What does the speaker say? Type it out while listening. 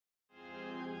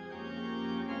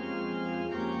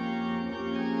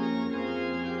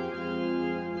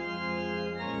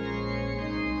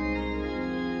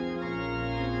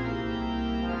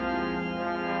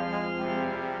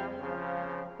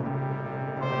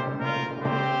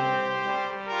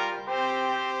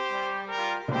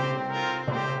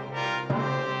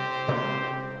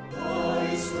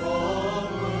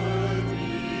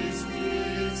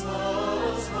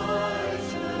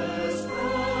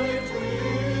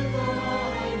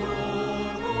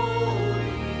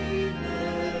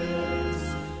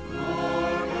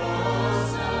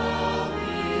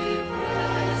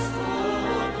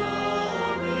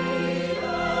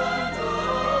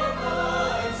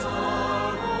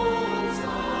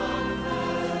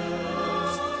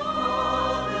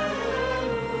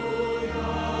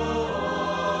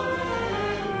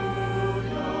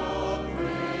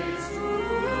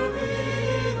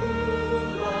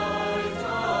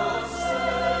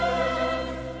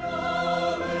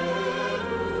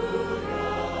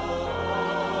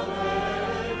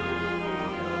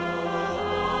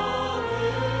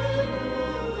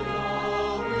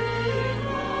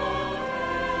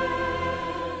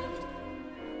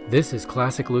This is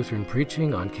Classic Lutheran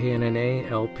Preaching on KNNA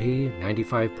LP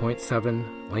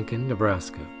 95.7, Lincoln,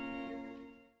 Nebraska.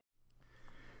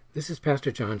 This is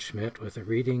Pastor John Schmidt with a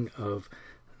reading of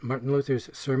Martin Luther's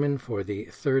sermon for the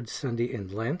third Sunday in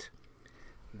Lent.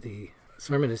 The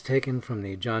sermon is taken from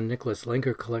the John Nicholas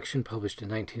Lenker collection published in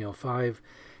 1905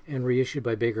 and reissued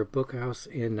by Baker Bookhouse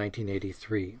in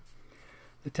 1983.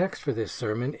 The text for this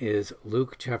sermon is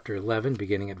Luke chapter 11,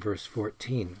 beginning at verse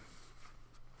 14.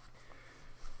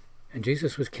 And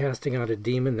Jesus was casting out a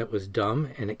demon that was dumb,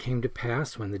 and it came to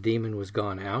pass, when the demon was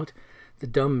gone out, the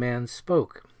dumb man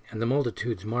spoke, and the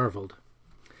multitudes marveled.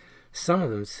 Some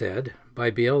of them said,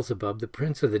 By Beelzebub, the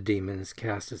prince of the demons,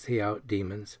 casteth he out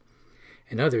demons.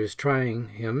 And others, trying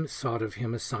him, sought of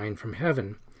him a sign from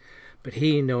heaven. But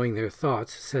he, knowing their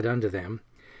thoughts, said unto them,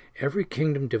 Every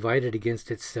kingdom divided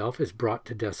against itself is brought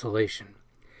to desolation,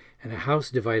 and a house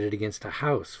divided against a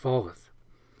house falleth.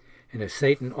 And if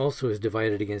Satan also is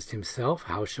divided against himself,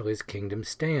 how shall his kingdom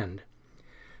stand?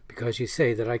 Because ye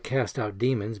say that I cast out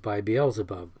demons by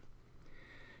Beelzebub.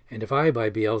 And if I by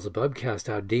Beelzebub cast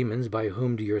out demons, by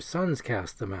whom do your sons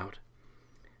cast them out?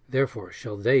 Therefore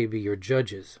shall they be your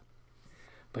judges.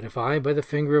 But if I by the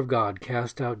finger of God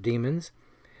cast out demons,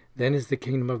 then is the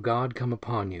kingdom of God come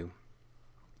upon you.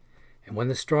 And when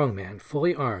the strong man,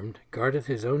 fully armed, guardeth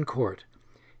his own court,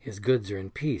 his goods are in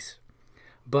peace.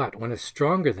 But when a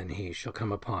stronger than he shall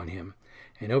come upon him,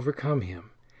 and overcome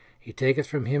him, he taketh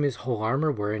from him his whole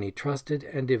armor wherein he trusted,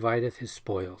 and divideth his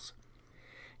spoils.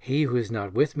 He who is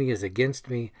not with me is against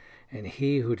me, and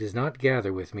he who does not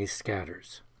gather with me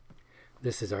scatters.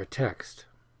 This is our text.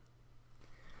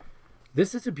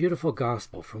 This is a beautiful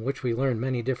gospel from which we learn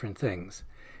many different things,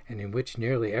 and in which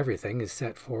nearly everything is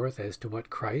set forth as to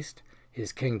what Christ,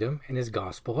 his kingdom, and his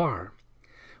gospel are,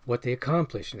 what they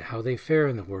accomplish, and how they fare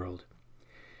in the world.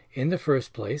 In the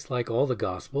first place, like all the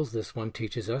Gospels, this one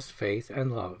teaches us faith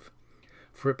and love,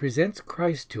 for it presents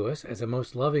Christ to us as a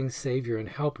most loving Savior and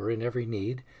Helper in every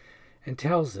need, and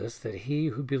tells us that he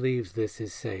who believes this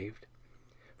is saved.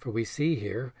 For we see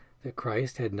here that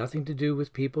Christ had nothing to do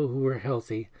with people who were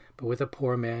healthy, but with a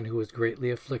poor man who was greatly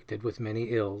afflicted with many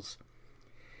ills.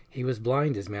 He was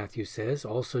blind, as Matthew says,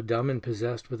 also dumb and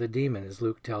possessed with a demon, as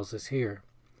Luke tells us here.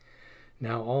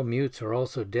 Now all mutes are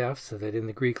also deaf, so that in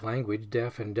the Greek language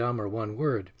deaf and dumb are one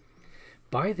word.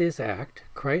 By this act,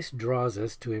 Christ draws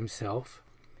us to himself,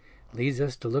 leads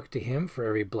us to look to him for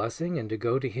every blessing, and to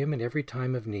go to him in every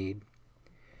time of need.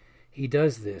 He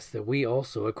does this, that we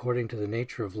also, according to the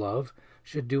nature of love,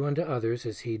 should do unto others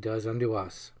as he does unto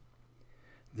us.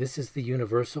 This is the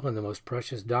universal and the most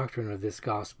precious doctrine of this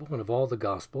gospel, and of all the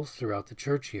gospels throughout the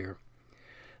church year.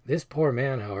 This poor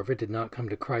man, however, did not come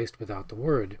to Christ without the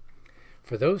word.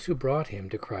 For those who brought him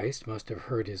to Christ must have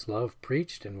heard his love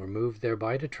preached and were moved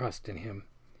thereby to trust in him.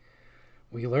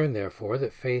 We learn, therefore,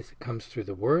 that faith comes through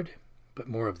the word, but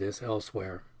more of this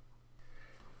elsewhere.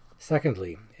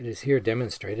 Secondly, it is here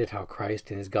demonstrated how Christ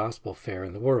and his gospel fare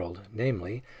in the world,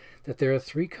 namely, that there are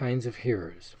three kinds of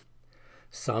hearers.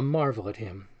 Some marvel at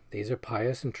him. These are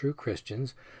pious and true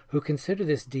Christians, who consider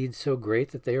this deed so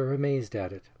great that they are amazed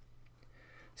at it.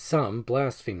 Some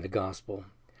blaspheme the gospel.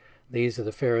 These are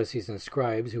the Pharisees and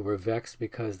scribes who were vexed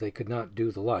because they could not do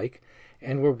the like,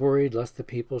 and were worried lest the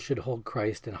people should hold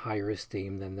Christ in higher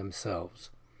esteem than themselves.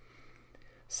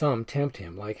 Some tempt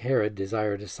him, like Herod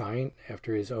desired a sign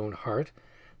after his own heart,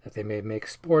 that they may make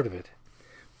sport of it.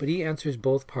 But he answers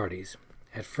both parties.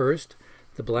 At first,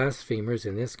 the blasphemers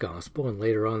in this gospel, and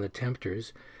later on the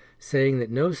tempters, saying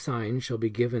that no sign shall be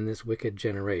given this wicked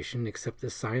generation except the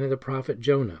sign of the prophet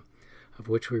Jonah, of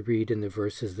which we read in the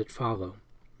verses that follow.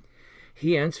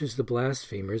 He answers the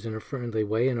blasphemers in a friendly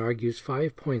way and argues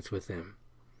 5 points with them.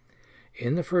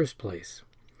 In the first place,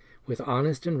 with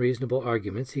honest and reasonable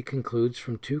arguments, he concludes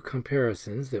from 2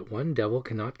 comparisons that one devil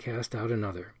cannot cast out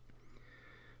another.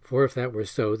 For if that were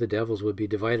so, the devils would be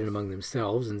divided among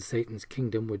themselves, and Satan's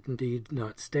kingdom would indeed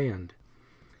not stand.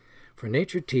 For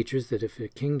nature teaches that if a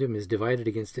kingdom is divided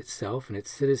against itself, and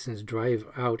its citizens drive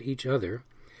out each other,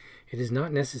 it is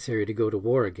not necessary to go to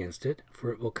war against it,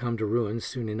 for it will come to ruin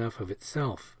soon enough of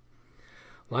itself.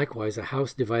 Likewise, a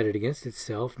house divided against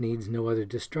itself needs no other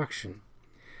destruction.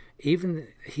 Even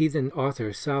the heathen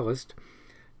author Sallust,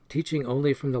 teaching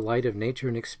only from the light of nature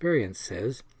and experience,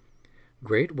 says,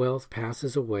 Great wealth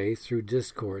passes away through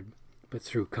discord, but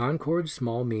through concord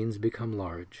small means become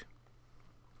large.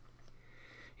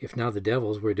 If now the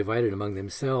devils were divided among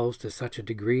themselves to such a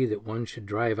degree that one should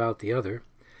drive out the other,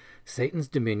 Satan's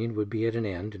dominion would be at an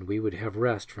end, and we would have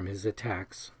rest from his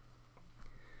attacks.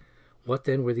 What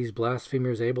then were these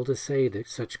blasphemers able to say to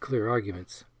such clear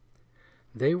arguments?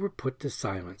 They were put to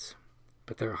silence,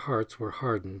 but their hearts were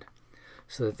hardened,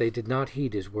 so that they did not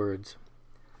heed his words.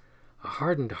 A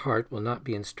hardened heart will not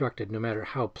be instructed, no matter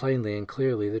how plainly and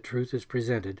clearly the truth is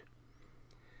presented.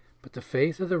 But the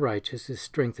faith of the righteous is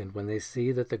strengthened when they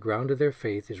see that the ground of their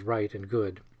faith is right and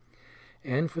good.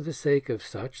 And for the sake of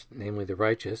such, namely the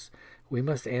righteous, we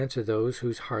must answer those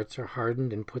whose hearts are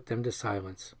hardened and put them to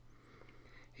silence.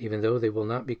 Even though they will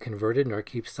not be converted nor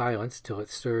keep silence till it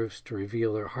serves to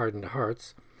reveal their hardened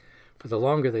hearts, for the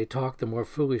longer they talk, the more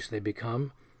foolish they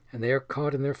become, and they are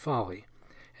caught in their folly,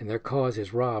 and their cause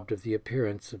is robbed of the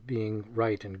appearance of being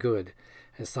right and good,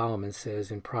 as Solomon says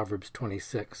in Proverbs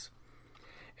 26.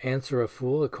 Answer a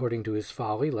fool according to his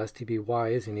folly, lest he be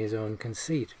wise in his own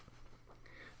conceit.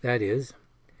 That is,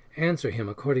 answer him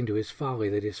according to his folly,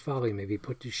 that his folly may be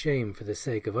put to shame for the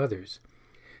sake of others,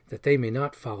 that they may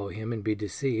not follow him and be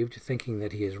deceived, thinking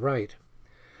that he is right.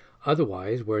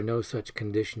 Otherwise, where no such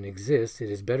condition exists, it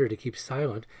is better to keep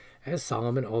silent, as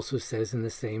Solomon also says in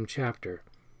the same chapter.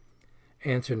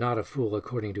 Answer not a fool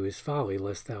according to his folly,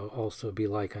 lest thou also be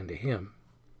like unto him.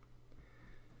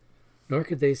 Nor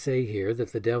could they say here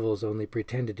that the devils only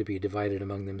pretended to be divided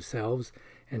among themselves,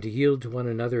 and to yield to one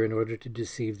another in order to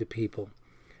deceive the people.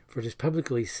 For it is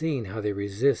publicly seen how they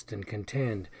resist and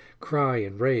contend, cry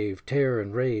and rave, tear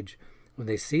and rage, when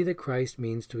they see that Christ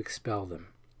means to expel them.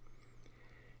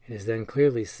 It is then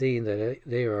clearly seen that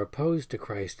they are opposed to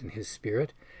Christ and his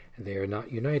Spirit, and they are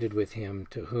not united with him,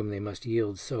 to whom they must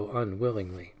yield so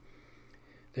unwillingly.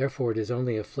 Therefore it is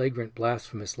only a flagrant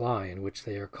blasphemous lie in which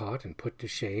they are caught and put to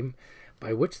shame,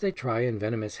 by which they try in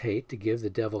venomous hate to give the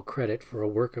devil credit for a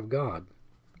work of God.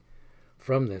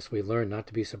 From this we learn not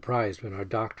to be surprised when our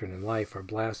doctrine and life are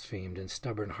blasphemed, and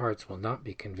stubborn hearts will not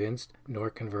be convinced nor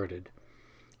converted,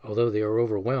 although they are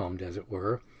overwhelmed, as it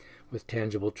were, with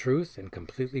tangible truth and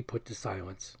completely put to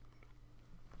silence.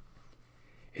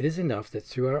 It is enough that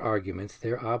through our arguments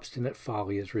their obstinate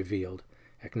folly is revealed,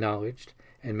 acknowledged,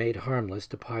 and made harmless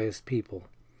to pious people,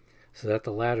 so that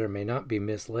the latter may not be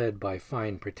misled by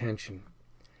fine pretension.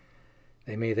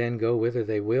 They may then go whither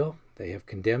they will. They have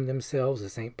condemned themselves,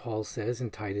 as St. Paul says in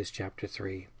Titus chapter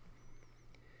 3.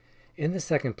 In the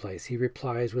second place, he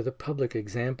replies with a public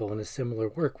example in a similar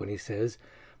work when he says,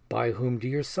 "By whom do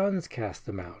your sons cast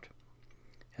them out?"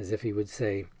 As if he would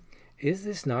say, "Is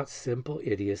this not simple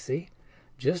idiocy?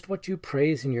 Just what you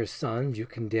praise in your sons, you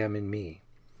condemn in me.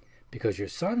 Because your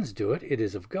sons do it, it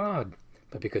is of God,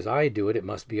 but because I do it, it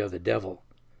must be of the devil."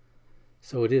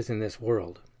 So it is in this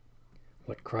world.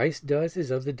 What Christ does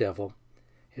is of the devil.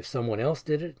 If someone else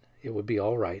did it, it would be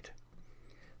all right.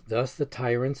 Thus the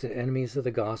tyrants and enemies of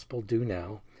the gospel do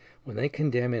now, when they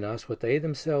condemn in us what they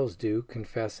themselves do,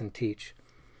 confess, and teach.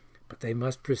 But they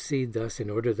must proceed thus in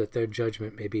order that their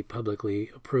judgment may be publicly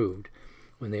approved,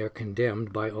 when they are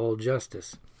condemned by all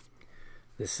justice.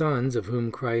 The sons of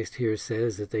whom Christ here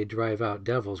says that they drive out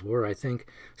devils were, I think,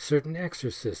 certain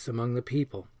exorcists among the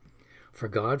people. For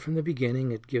God from the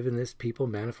beginning had given this people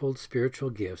manifold spiritual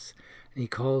gifts, and he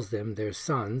calls them their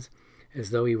sons,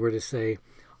 as though he were to say,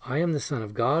 "I am the Son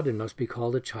of God and must be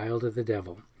called a child of the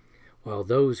devil," while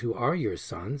those who are your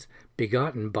sons,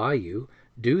 begotten by you,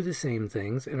 do the same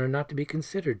things and are not to be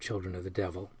considered children of the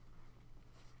devil.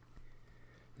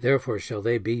 Therefore shall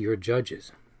they be your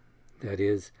judges. That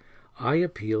is, I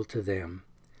appeal to them.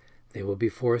 They will be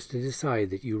forced to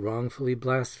decide that you wrongfully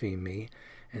blaspheme me,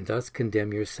 and thus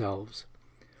condemn yourselves.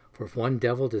 For if one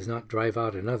devil does not drive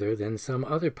out another, then some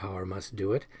other power must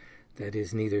do it, that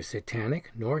is neither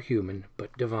satanic nor human,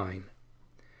 but divine.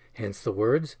 Hence the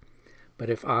words, "But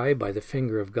if I by the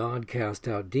finger of God cast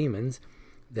out demons,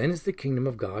 then is the kingdom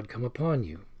of God come upon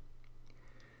you."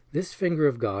 This finger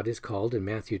of God is called in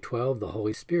Matthew 12 the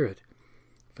Holy Spirit,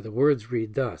 for the words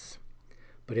read thus,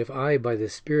 "But if I by the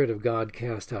Spirit of God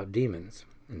cast out demons,"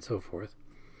 and so forth.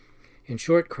 In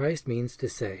short, Christ means to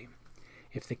say,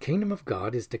 if the kingdom of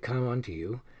God is to come unto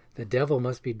you, the devil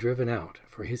must be driven out,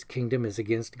 for his kingdom is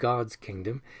against God's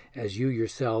kingdom, as you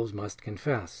yourselves must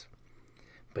confess.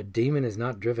 But demon is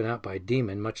not driven out by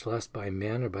demon, much less by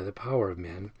men or by the power of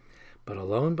men, but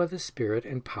alone by the Spirit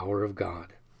and power of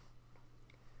God.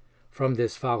 From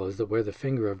this follows that where the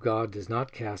finger of God does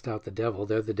not cast out the devil,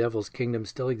 there the devil's kingdom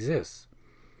still exists.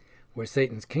 Where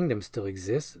Satan's kingdom still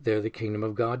exists, there the kingdom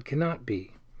of God cannot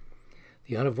be.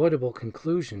 The unavoidable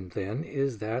conclusion, then,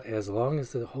 is that as long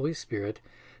as the Holy Spirit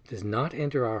does not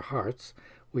enter our hearts,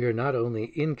 we are not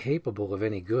only incapable of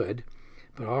any good,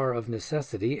 but are of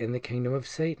necessity in the kingdom of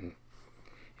Satan.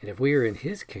 And if we are in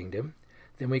his kingdom,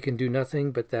 then we can do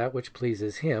nothing but that which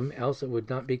pleases him, else it would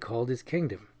not be called his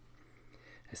kingdom.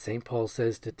 As St. Paul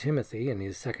says to Timothy in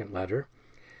his second letter,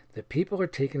 the people are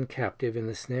taken captive in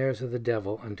the snares of the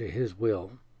devil unto his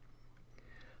will.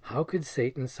 How could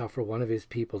Satan suffer one of his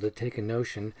people to take a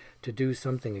notion to do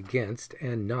something against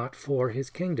and not for his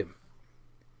kingdom?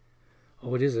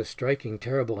 Oh, it is a striking,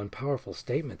 terrible, and powerful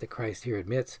statement that Christ here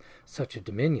admits such a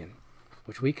dominion,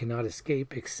 which we cannot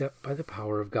escape except by the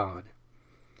power of God,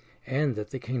 and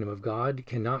that the kingdom of God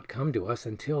cannot come to us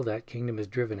until that kingdom is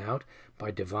driven out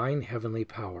by divine heavenly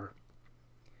power.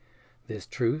 This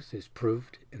truth is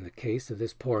proved in the case of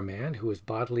this poor man who was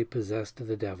bodily possessed of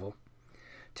the devil.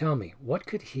 Tell me, what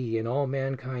could he and all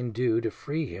mankind do to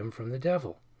free him from the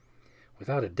devil?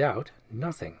 Without a doubt,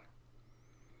 nothing.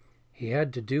 He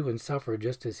had to do and suffer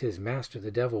just as his master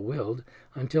the devil willed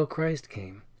until Christ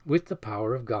came, with the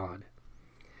power of God.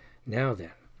 Now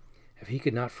then, if he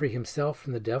could not free himself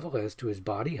from the devil as to his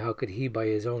body, how could he by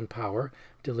his own power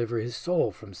deliver his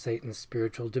soul from Satan's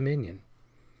spiritual dominion?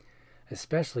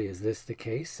 Especially is this the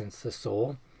case, since the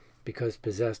soul, because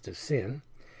possessed of sin,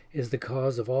 is the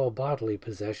cause of all bodily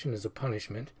possession as a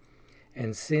punishment,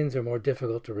 and sins are more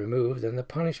difficult to remove than the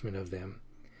punishment of them,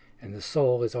 and the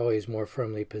soul is always more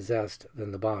firmly possessed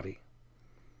than the body.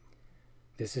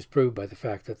 This is proved by the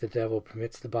fact that the devil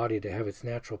permits the body to have its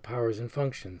natural powers and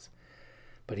functions,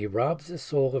 but he robs the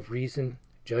soul of reason,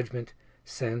 judgment,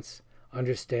 sense,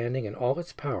 understanding, and all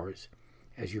its powers,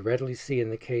 as you readily see in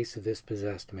the case of this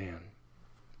possessed man.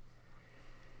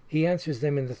 He answers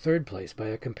them in the third place by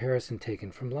a comparison taken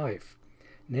from life,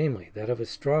 namely that of a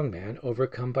strong man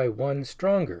overcome by one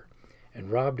stronger,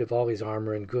 and robbed of all his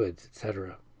armor and goods,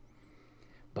 etc.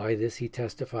 By this he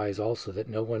testifies also that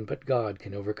no one but God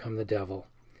can overcome the devil,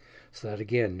 so that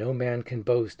again no man can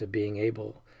boast of being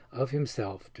able of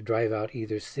himself to drive out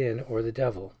either sin or the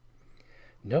devil.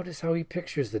 Notice how he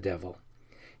pictures the devil.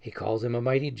 He calls him a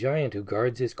mighty giant who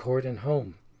guards his court and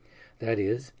home. That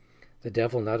is, the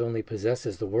devil not only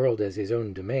possesses the world as his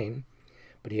own domain,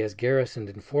 but he has garrisoned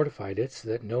and fortified it so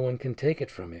that no one can take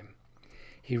it from him.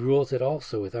 He rules it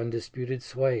also with undisputed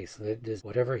sway, so that it does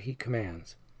whatever he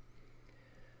commands.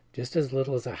 Just as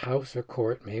little as a house or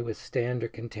court may withstand or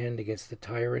contend against the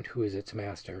tyrant who is its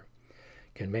master,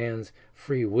 can man's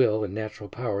free will and natural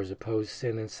powers oppose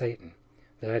sin and Satan.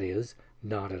 That is,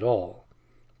 not at all,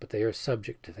 but they are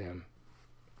subject to them.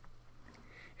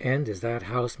 And as that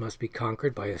house must be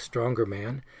conquered by a stronger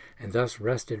man, and thus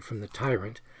wrested from the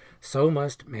tyrant, so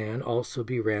must man also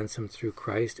be ransomed through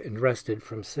Christ and wrested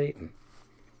from Satan.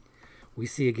 We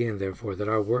see again, therefore, that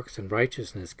our works and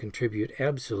righteousness contribute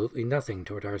absolutely nothing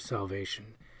toward our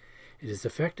salvation. It is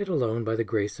effected alone by the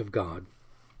grace of God.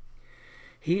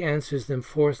 He answers them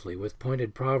fourthly with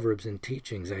pointed proverbs and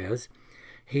teachings as,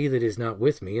 "He that is not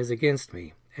with me is against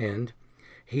me," and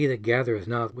 "He that gathereth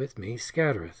not with me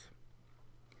scattereth."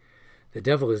 The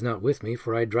devil is not with me,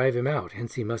 for I drive him out,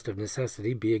 hence he must of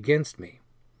necessity be against me.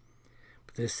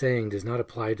 But this saying does not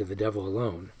apply to the devil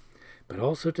alone, but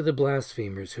also to the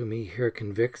blasphemers whom he here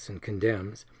convicts and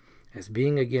condemns, as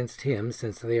being against him,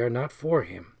 since they are not for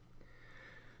him.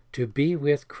 To be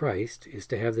with Christ is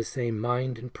to have the same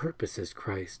mind and purpose as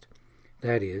Christ,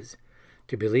 that is,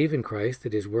 to believe in Christ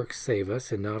that his works save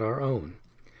us and not our own,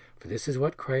 for this is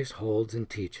what Christ holds and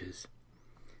teaches.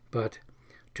 But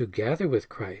to gather with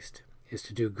Christ is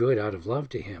to do good out of love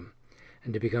to him,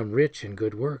 and to become rich in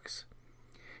good works.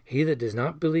 He that does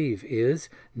not believe is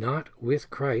not with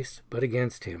Christ, but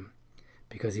against him,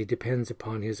 because he depends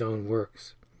upon his own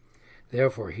works.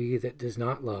 Therefore he that does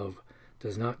not love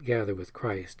does not gather with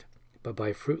Christ, but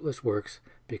by fruitless works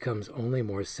becomes only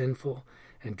more sinful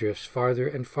and drifts farther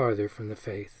and farther from the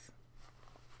faith.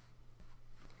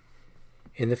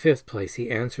 In the fifth place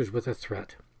he answers with a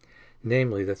threat,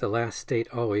 namely that the last state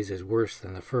always is worse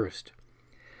than the first.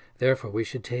 Therefore we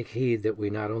should take heed that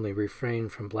we not only refrain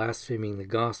from blaspheming the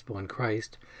gospel and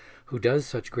Christ, who does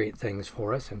such great things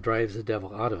for us and drives the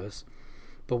devil out of us,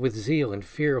 but with zeal and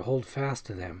fear hold fast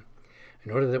to them,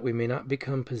 in order that we may not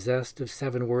become possessed of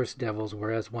 7 worse devils,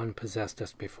 whereas one possessed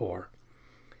us before.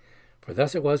 For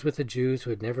thus it was with the Jews who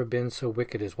had never been so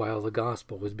wicked as while the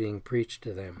gospel was being preached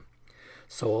to them.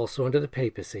 So also unto the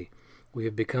papacy we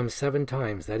have become 7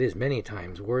 times, that is, many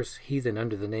times, worse heathen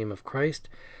under the name of Christ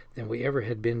than we ever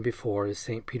had been before, as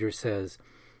St. Peter says,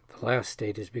 the last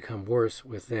state has become worse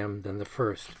with them than the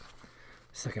first.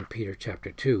 2 Peter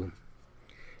chapter 2.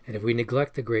 And if we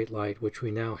neglect the great light which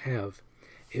we now have,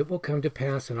 it will come to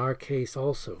pass in our case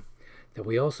also, that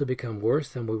we also become worse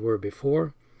than we were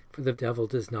before, for the devil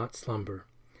does not slumber.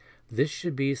 This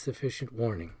should be sufficient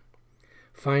warning.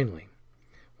 Finally,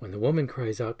 when the woman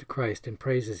cries out to Christ and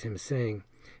praises him, saying,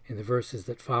 in the verses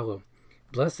that follow,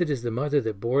 "Blessed is the mother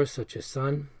that bore such a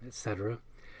son," etc.,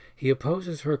 he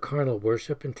opposes her carnal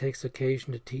worship and takes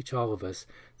occasion to teach all of us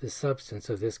the substance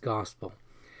of this gospel,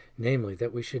 namely,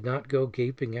 that we should not go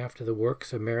gaping after the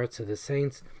works or merits of the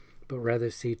saints, but rather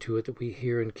see to it that we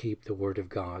hear and keep the word of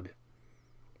God.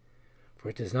 For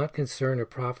it does not concern or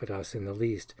profit us in the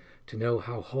least to know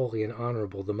how holy and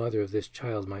honorable the mother of this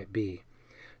child might be,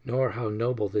 nor how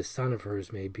noble this son of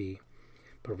hers may be,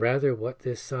 but rather what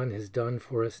this Son has done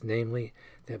for us, namely,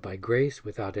 that by grace,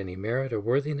 without any merit or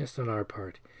worthiness on our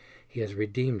part, he has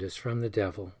redeemed us from the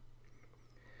devil.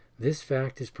 This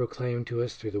fact is proclaimed to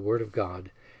us through the word of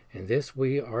God, and this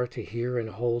we are to hear and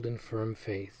hold in firm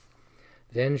faith.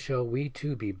 Then shall we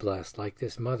too be blessed like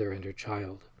this mother and her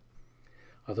child.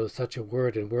 Although such a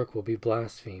word and work will be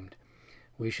blasphemed,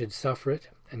 we should suffer it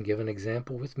and give an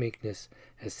example with meekness,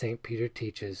 as St. Peter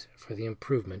teaches, for the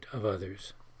improvement of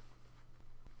others.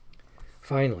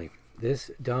 Finally,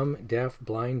 this dumb, deaf,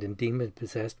 blind, and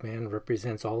demon-possessed man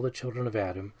represents all the children of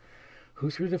Adam, who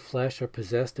through the flesh are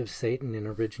possessed of Satan in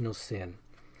original sin,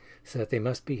 so that they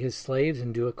must be his slaves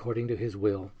and do according to his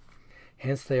will.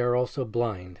 Hence they are also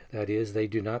blind, that is, they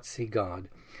do not see God.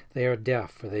 They are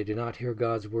deaf, for they do not hear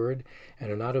God's word,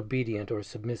 and are not obedient or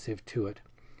submissive to it.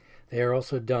 They are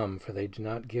also dumb, for they do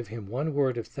not give him one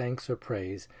word of thanks or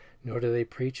praise, nor do they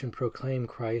preach and proclaim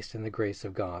Christ and the grace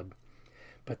of God.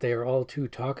 But they are all too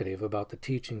talkative about the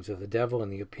teachings of the devil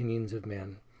and the opinions of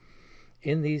men.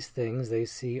 In these things they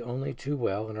see only too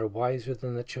well, and are wiser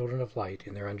than the children of light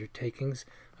in their undertakings,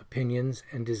 opinions,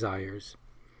 and desires.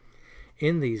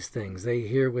 In these things they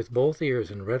hear with both ears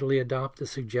and readily adopt the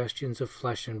suggestions of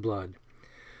flesh and blood.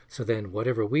 So then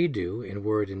whatever we do, in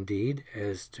word and deed,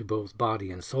 as to both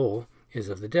body and soul, is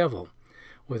of the devil,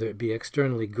 whether it be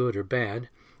externally good or bad,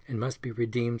 and must be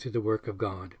redeemed through the work of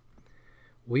God.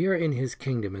 We are in his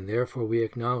kingdom, and therefore we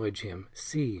acknowledge him,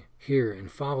 see, hear, and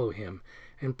follow him,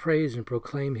 and praise and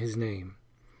proclaim his name.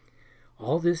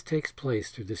 All this takes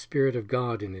place through the Spirit of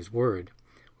God in his word,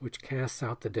 which casts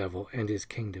out the devil and his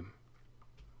kingdom.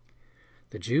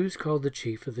 The Jews called the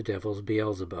chief of the devils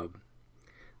Beelzebub.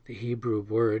 The Hebrew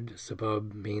word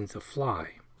sabub means a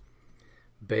fly.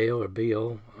 Baal or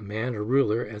Beel, a man or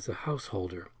ruler, as a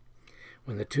householder.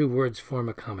 When the two words form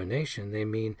a combination, they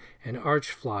mean an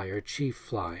arch-fly or chief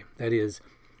fly, that is,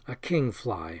 a king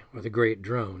fly or the great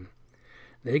drone.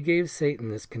 They gave Satan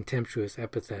this contemptuous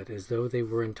epithet as though they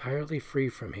were entirely free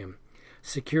from him,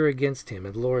 secure against him,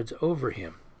 and lords over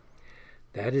him.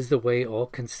 That is the way all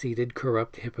conceited,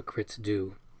 corrupt hypocrites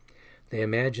do. They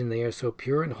imagine they are so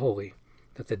pure and holy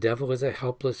that the devil is a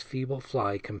helpless, feeble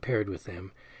fly compared with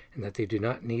them, and that they do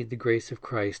not need the grace of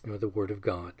Christ nor the word of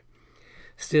God.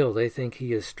 Still, they think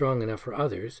he is strong enough for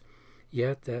others,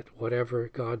 yet that whatever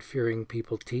God-fearing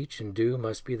people teach and do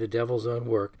must be the devil's own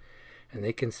work, and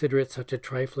they consider it such a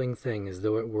trifling thing as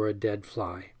though it were a dead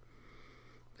fly.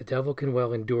 The devil can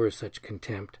well endure such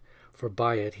contempt, for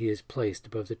by it he is placed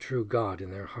above the true God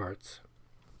in their hearts.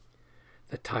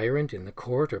 The tyrant in the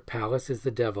court or palace is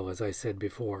the devil, as I said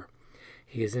before.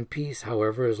 He is in peace,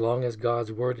 however, as long as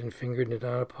God's word and finger do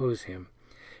not oppose him,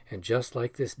 and just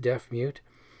like this deaf mute,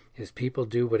 his people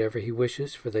do whatever he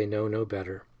wishes, for they know no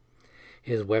better.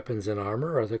 His weapons and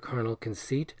armor are the carnal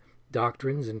conceit,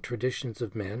 doctrines, and traditions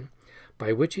of men,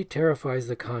 by which he terrifies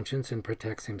the conscience and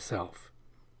protects himself.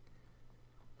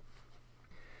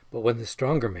 But when the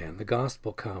stronger man, the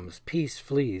gospel, comes, peace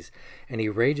flees, and he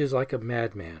rages like a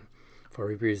madman, for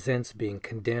he resents being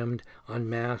condemned,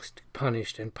 unmasked,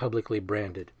 punished, and publicly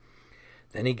branded.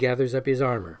 Then he gathers up his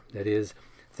armor, that is,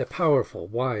 the powerful,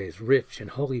 wise, rich, and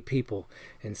holy people,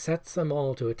 and sets them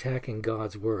all to attacking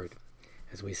God's word,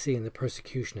 as we see in the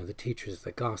persecution of the teachers of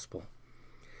the gospel.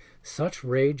 Such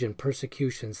rage and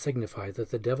persecution signify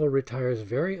that the devil retires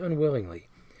very unwillingly,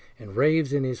 and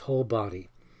raves in his whole body.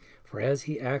 For as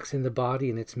he acts in the body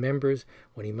and its members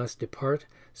when he must depart,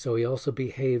 so he also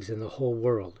behaves in the whole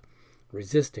world,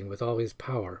 resisting with all his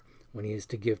power when he is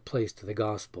to give place to the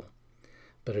gospel.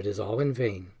 But it is all in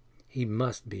vain. He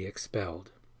must be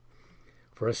expelled.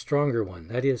 For a stronger one,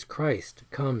 that is, Christ,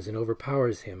 comes and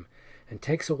overpowers him, and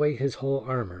takes away his whole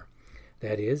armor.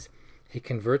 That is, he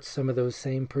converts some of those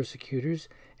same persecutors,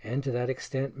 and to that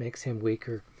extent makes him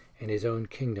weaker, and his own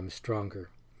kingdom stronger.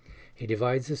 He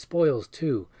divides the spoils,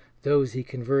 too. Those he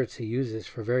converts he uses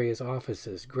for various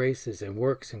offices, graces, and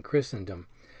works in Christendom,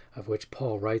 of which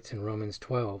Paul writes in Romans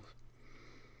 12.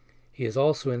 He is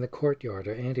also in the courtyard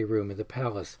or anteroom of the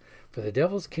palace, for the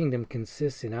devil's kingdom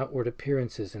consists in outward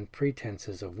appearances and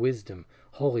pretenses of wisdom,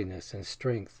 holiness, and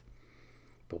strength.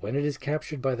 But when it is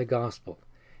captured by the gospel,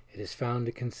 it is found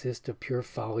to consist of pure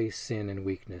folly, sin, and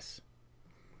weakness.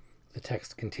 The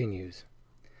text continues.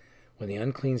 When the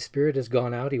unclean spirit has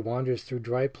gone out, he wanders through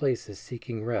dry places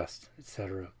seeking rest,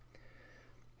 etc.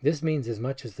 This means as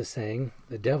much as the saying,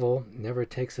 the devil never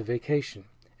takes a vacation,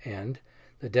 and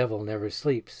the devil never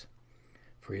sleeps,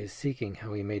 for he is seeking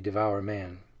how he may devour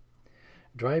man.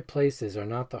 Dry places are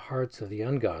not the hearts of the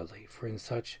ungodly, for in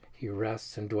such he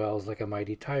rests and dwells like a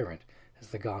mighty tyrant, as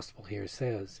the gospel here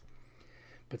says.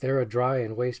 But there are dry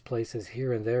and waste places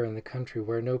here and there in the country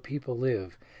where no people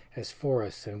live, as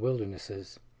forests and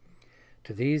wildernesses.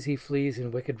 To these he flees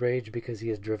in wicked rage because he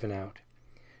is driven out.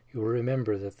 You will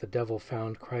remember that the devil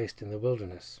found Christ in the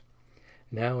wilderness.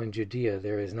 Now in Judea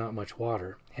there is not much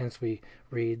water, hence we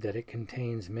read that it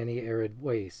contains many arid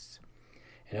wastes.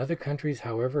 In other countries,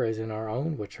 however, as in our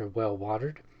own, which are well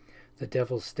watered, the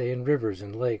devils stay in rivers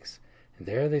and lakes, and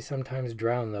there they sometimes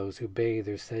drown those who bathe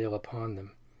or sail upon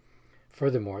them.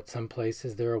 Furthermore, at some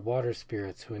places there are water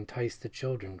spirits who entice the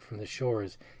children from the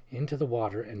shores into the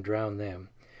water and drown them.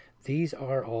 These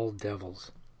are all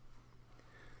devils.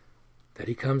 That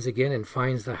he comes again and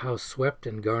finds the house swept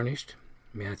and garnished,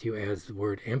 Matthew adds the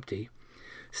word empty,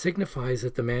 signifies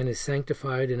that the man is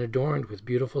sanctified and adorned with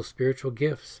beautiful spiritual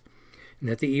gifts, and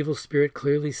that the evil spirit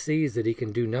clearly sees that he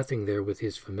can do nothing there with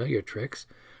his familiar tricks,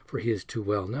 for he is too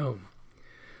well known.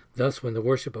 Thus, when the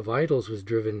worship of idols was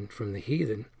driven from the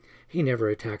heathen, he never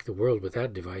attacked the world with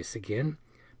that device again.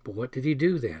 But what did he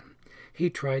do then? He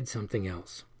tried something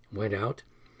else, went out,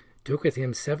 took with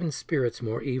him 7 spirits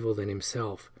more evil than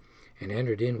himself, and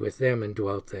entered in with them and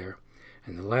dwelt there.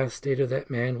 And the last state of that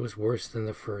man was worse than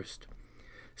the first.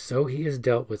 So he has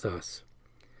dealt with us.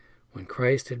 When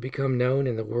Christ had become known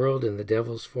in the world and the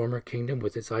devil's former kingdom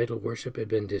with its idol worship had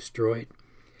been destroyed,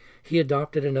 he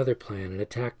adopted another plan and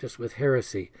attacked us with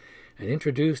heresy and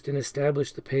introduced and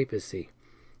established the papacy,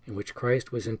 in which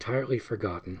Christ was entirely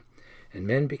forgotten, and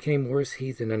men became worse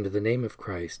heathen under the name of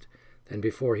Christ than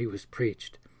before he was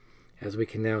preached, as we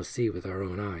can now see with our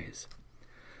own eyes.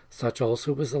 Such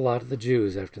also was the lot of the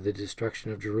Jews after the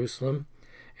destruction of Jerusalem,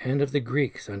 and of the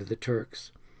Greeks under the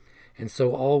Turks. And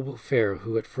so all will fare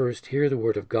who at first hear the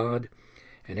word of God,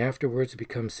 and afterwards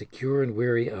become secure and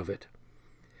weary of it.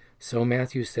 So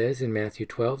Matthew says in Matthew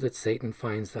 12 that Satan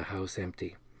finds the house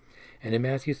empty. And in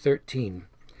Matthew 13,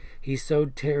 he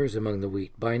sowed tares among the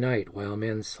wheat by night while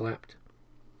men slept.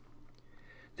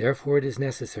 Therefore it is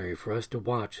necessary for us to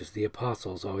watch as the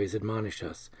apostles always admonish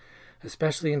us,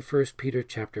 especially in 1 Peter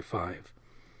chapter 5.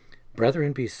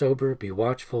 Brethren, be sober, be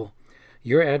watchful.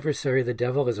 Your adversary the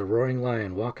devil as a roaring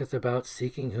lion walketh about,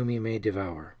 seeking whom he may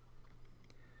devour.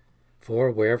 For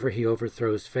wherever he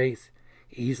overthrows faith,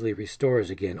 he easily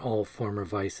restores again all former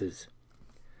vices.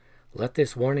 Let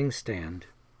this warning stand.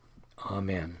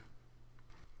 Amen.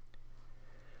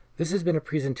 This has been a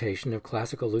presentation of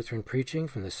classical Lutheran preaching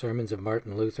from the sermons of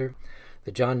Martin Luther,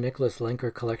 the John Nicholas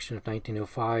Lenker collection of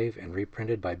 1905, and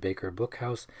reprinted by Baker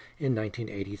Bookhouse in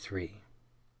 1983.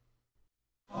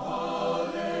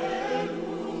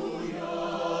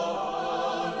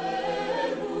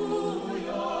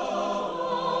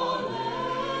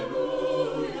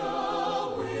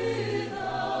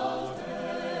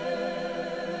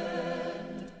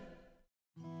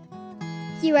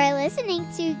 You are listening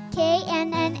to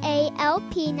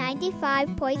KNNALP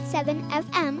 95.7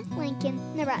 FM,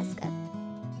 Lincoln, Nebraska.